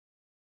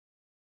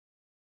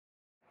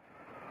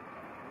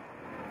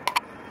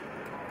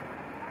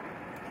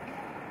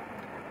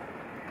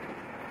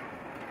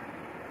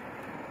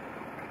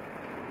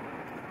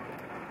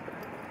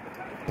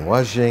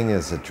Huajing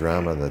is a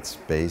drama that's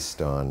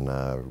based on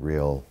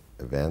real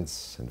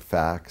events and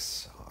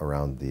facts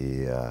around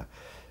the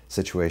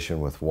situation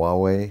with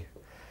Huawei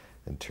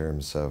in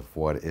terms of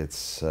what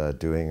it's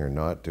doing or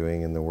not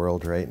doing in the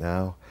world right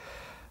now.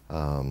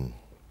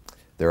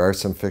 There are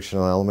some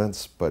fictional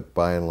elements, but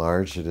by and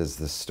large it is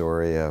the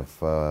story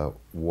of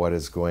what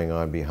is going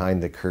on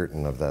behind the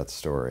curtain of that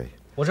story.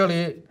 我这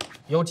里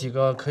有几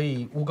个可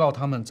以诬告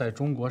他们在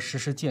中国实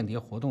施间谍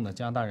活动的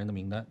加拿大人的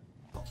名单。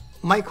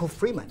Michael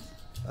Freeman，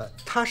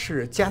他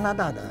是加拿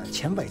大的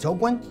前外交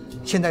官，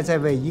现在在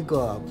为一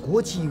个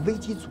国际危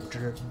机组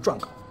织撰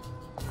稿。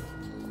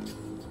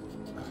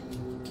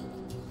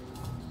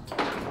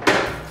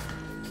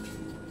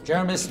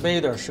Jeremy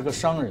Spader 是个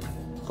商人，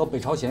和北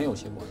朝鲜有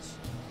些关系。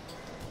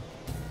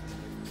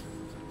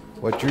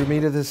 What drew me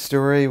to this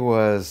story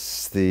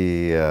was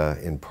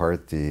in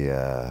part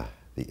the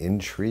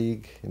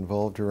intrigue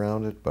involved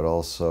around it, but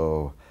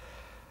also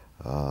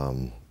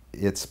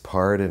its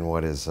part in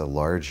what is a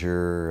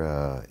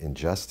larger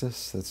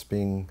injustice that's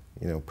being,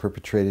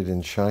 perpetrated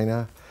in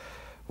China,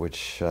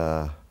 which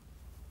I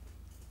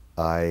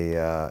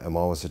am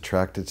always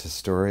attracted to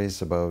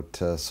stories about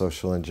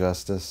social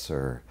injustice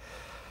or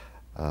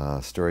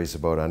stories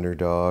about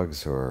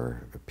underdogs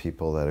or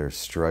people that are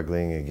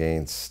struggling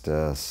against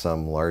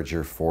some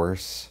larger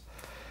force.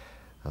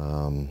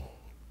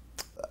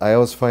 I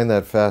always find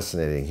that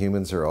fascinating.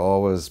 Humans are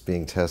always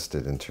being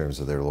tested in terms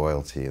of their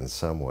loyalty in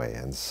some way,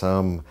 and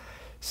some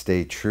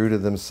stay true to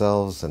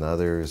themselves and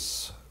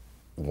others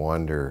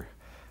wander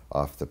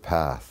off the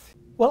path.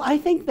 Well, I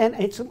think that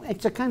it's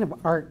a kind of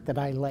art that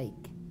I like.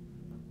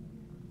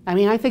 I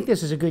mean, I think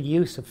this is a good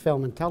use of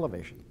film and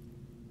television,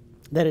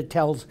 that it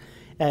tells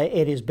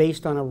it is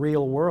based on a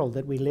real world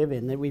that we live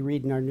in, that we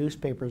read in our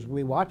newspapers,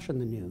 we watch on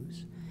the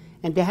news,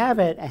 and to have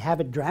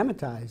it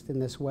dramatized in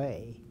this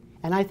way.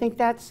 And I think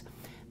that's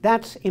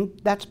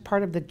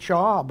part of the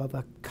job of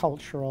a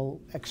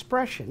cultural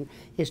expression,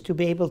 is to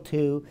be able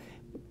to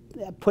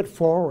put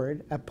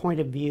forward a point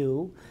of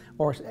view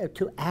or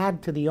to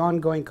add to the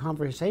ongoing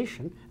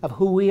conversation of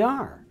who we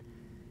are.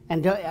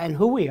 And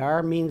who we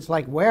are means,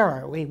 like, where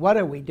are we? What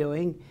are we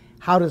doing?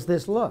 How does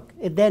this look?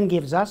 It then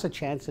gives us a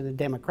chance in a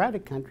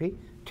democratic country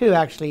to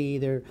actually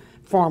either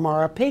form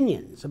our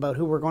opinions about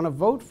who we're going to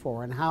vote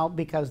for and how,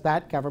 because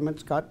that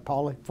government's got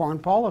foreign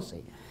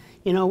policy.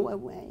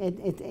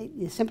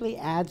 It simply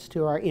adds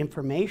to our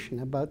information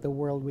about the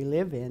world we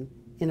live in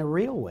a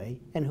real way,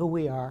 and who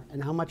we are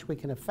and how much we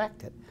can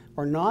affect it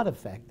or not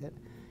affect it,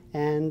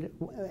 and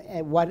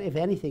what, if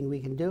anything, we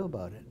can do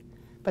about it.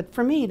 But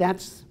for me,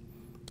 that's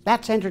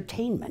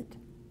entertainment.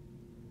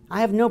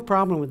 I have no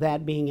problem with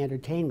that being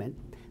entertainment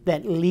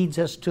that leads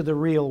us to the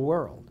real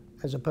world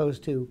as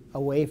opposed to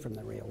away from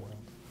the real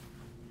world.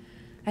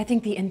 I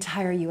think the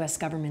entire U.S.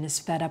 government is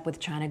fed up with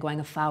China going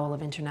afoul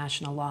of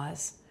international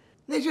laws.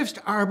 They just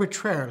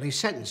arbitrarily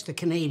sentenced a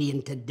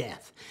Canadian to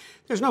death.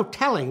 There's no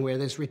telling where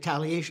this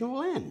retaliation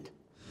will end.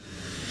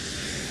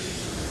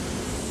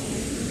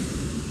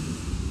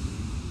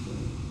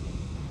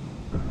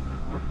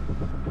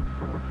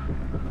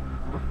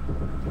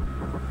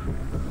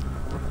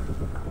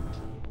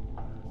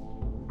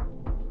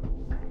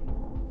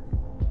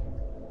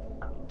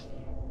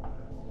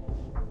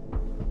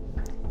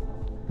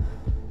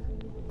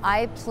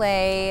 I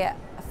play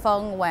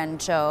Feng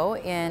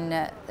Wenzhou in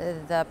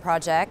the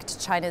project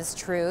China's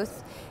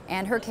Truth,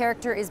 and her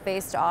character is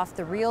based off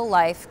the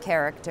real-life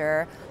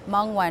character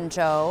Meng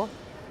Wenzhou,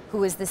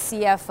 who is the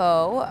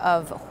CFO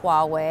of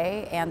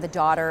Huawei and the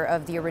daughter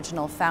of the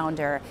original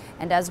founder.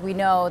 And as we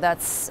know,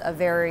 that's a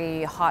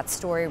very hot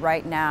story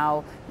right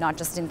now, not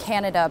just in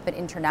Canada, but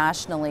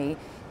internationally,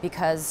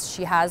 because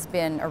she has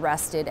been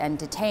arrested and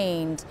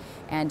detained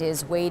and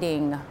is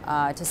waiting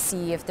to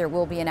see if there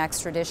will be an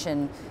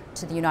extradition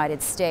to the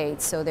United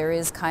States. So there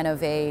is kind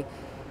of a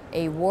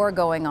war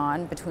going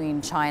on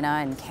between China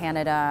and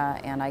Canada,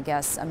 and I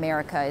guess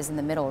America is in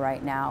the middle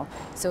right now.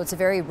 So it's a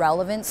very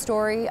relevant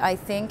story, I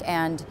think,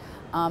 and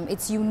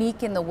it's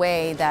unique in the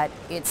way that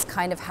it's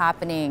kind of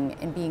happening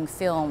and being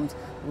filmed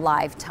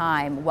live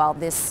time while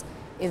this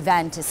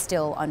event is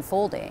still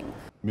unfolding.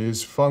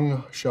 Ms.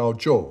 Feng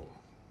Xiaozhou,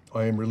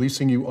 I am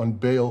releasing you on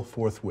bail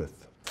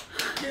forthwith.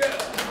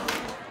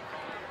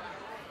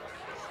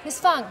 Ms.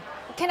 Feng,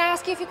 can I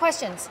ask you a few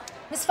questions?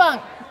 Ms. Feng.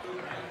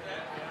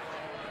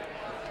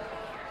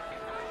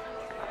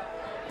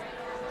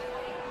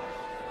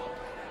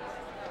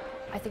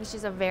 I think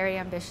she's a very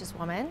ambitious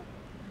woman.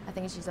 I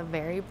think she's a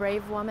very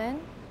brave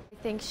woman.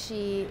 I think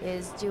she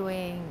is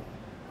doing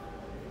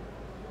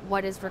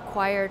what is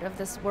required of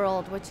this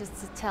world, which is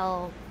to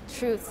tell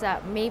truths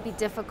that may be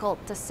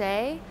difficult to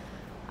say,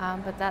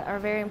 but that are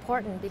very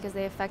important because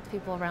they affect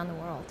people around the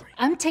world.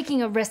 I'm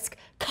taking a risk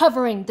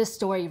covering this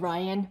story,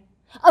 Ryan.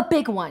 A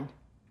big one.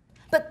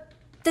 But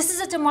this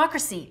is a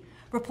democracy.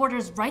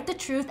 Reporters write the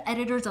truth,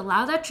 editors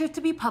allow that truth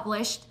to be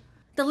published.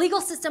 The legal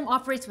system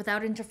operates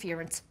without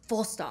interference,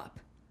 full stop.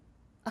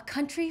 A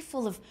country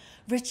full of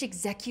rich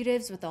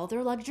executives with all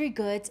their luxury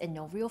goods and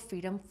no real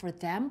freedom for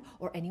them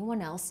or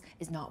anyone else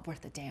is not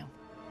worth a damn.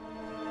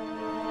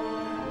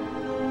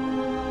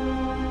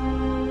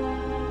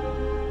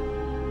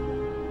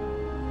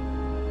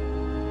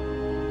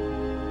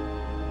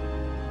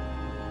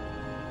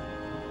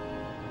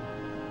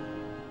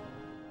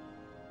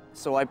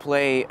 So I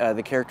play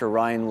the character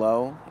Ryan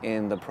Lowe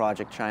in the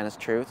project China's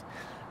Truth.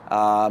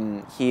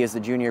 He is the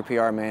junior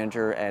PR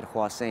manager at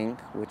Huasing,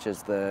 which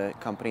is the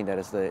company that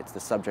is it's the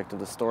subject of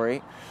the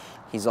story.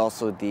 He's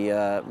also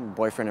the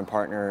boyfriend and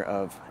partner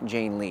of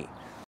Jane Lee.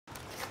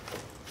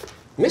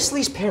 Miss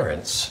Lee's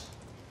parents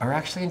are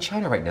actually in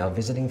China right now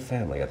visiting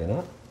family, are they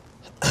not?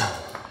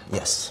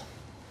 Yes.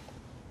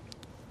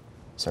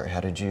 Sorry, how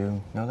did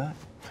you know that?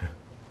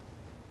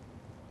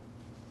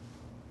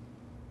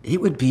 It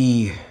would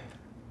be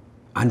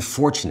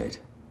unfortunate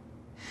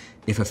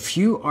if a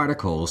few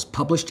articles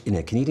published in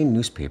a Canadian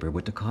newspaper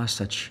were to cause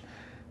such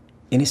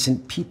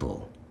innocent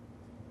people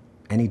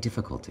any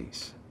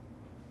difficulties.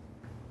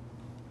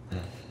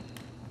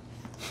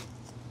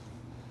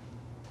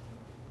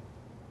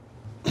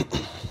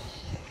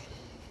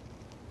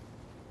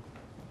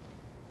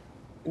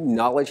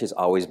 Knowledge has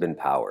always been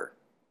power.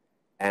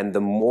 And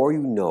the more you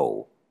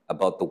know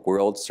about the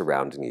world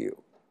surrounding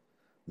you,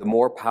 the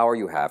more power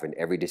you have in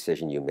every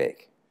decision you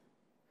make.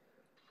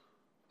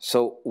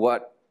 So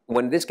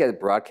when this gets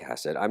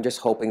broadcasted, I'm just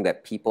hoping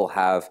that people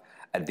have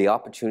the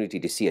opportunity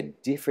to see a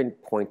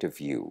different point of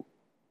view.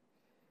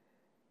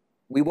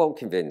 We won't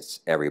convince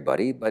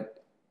everybody,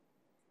 but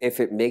if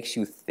it makes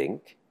you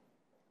think,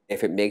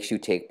 if it makes you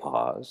take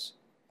pause,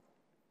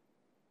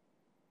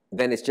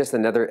 then it's just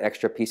another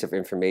extra piece of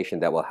information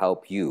that will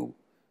help you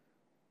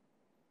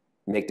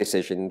make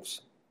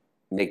decisions,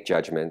 make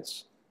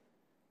judgments,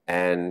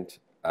 and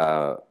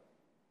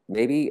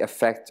maybe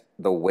affect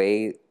the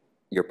way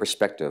your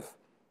perspective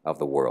of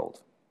the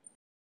world.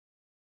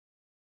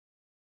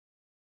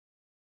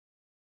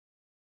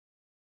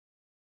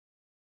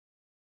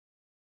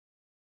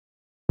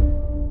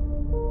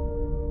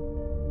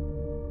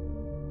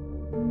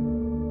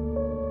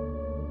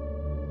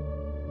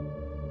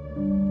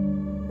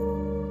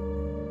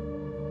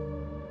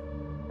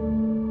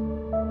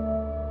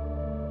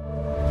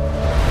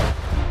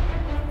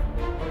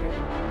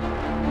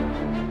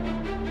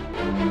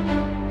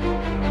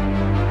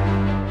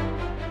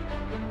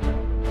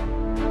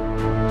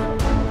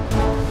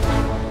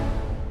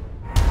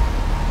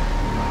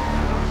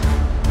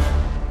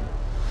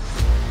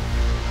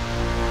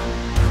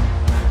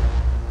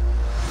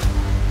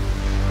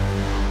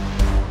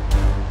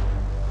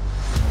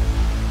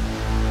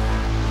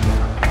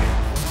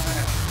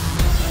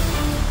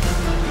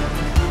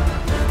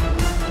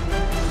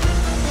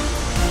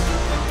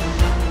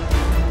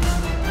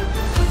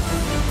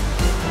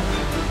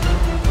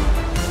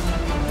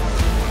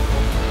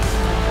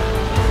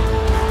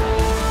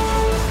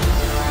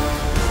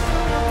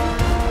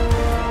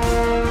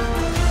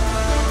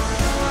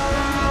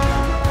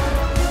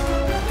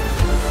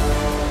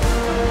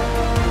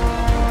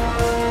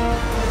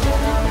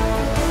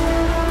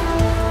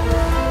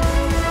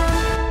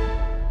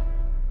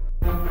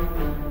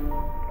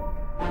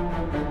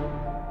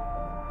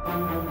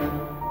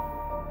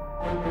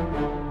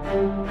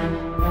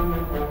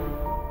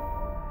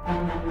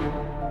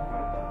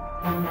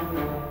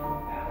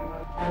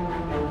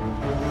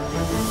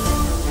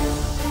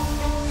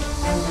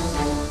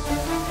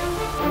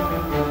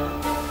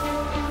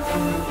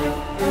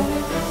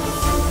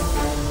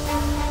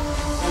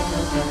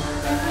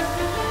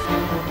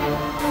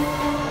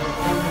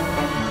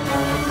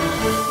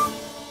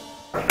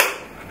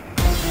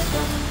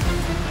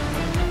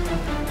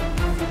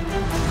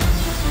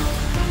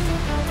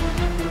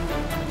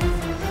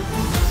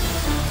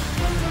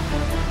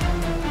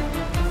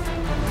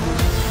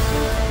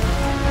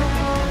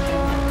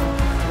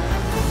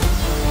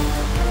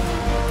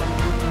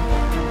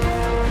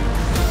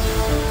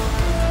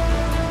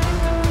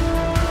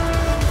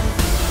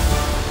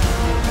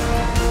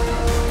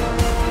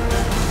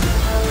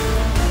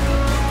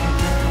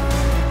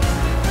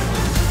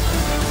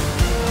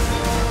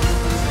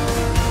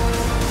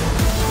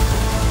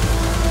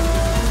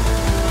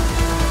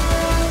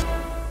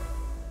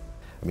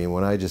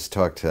 When I just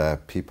talk to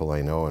people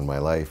I know in my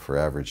life, or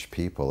average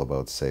people,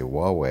 about, say,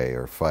 Huawei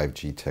or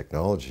 5G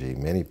technology,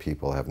 many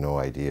people have no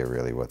idea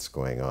really what's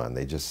going on.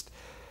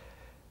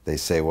 They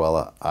say,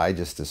 well, I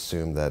just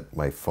assume that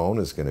my phone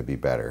is going to be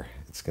better.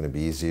 It's going to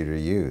be easier to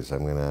use.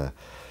 I'm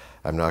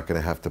not going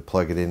to have to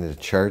plug it in to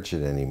charge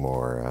it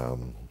anymore.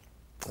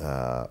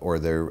 Or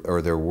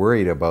they're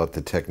worried about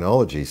the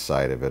technology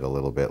side of it a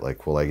little bit,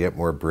 like, will I get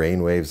more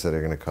brain waves that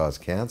are going to cause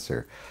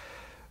cancer?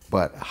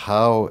 But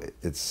how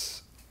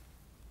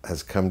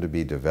has come to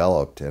be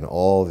developed, and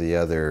all the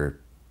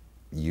other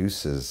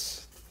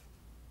uses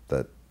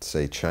that,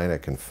 say, China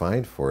can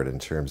find for it in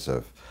terms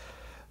of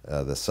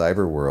the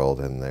cyber world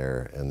and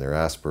their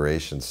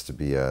aspirations to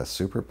be a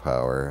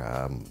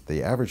superpower,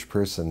 the average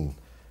person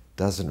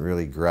doesn't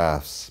really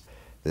grasp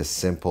this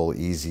simple,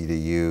 easy to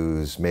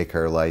use, make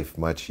our life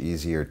much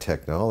easier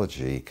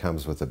technology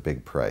comes with a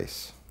big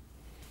price.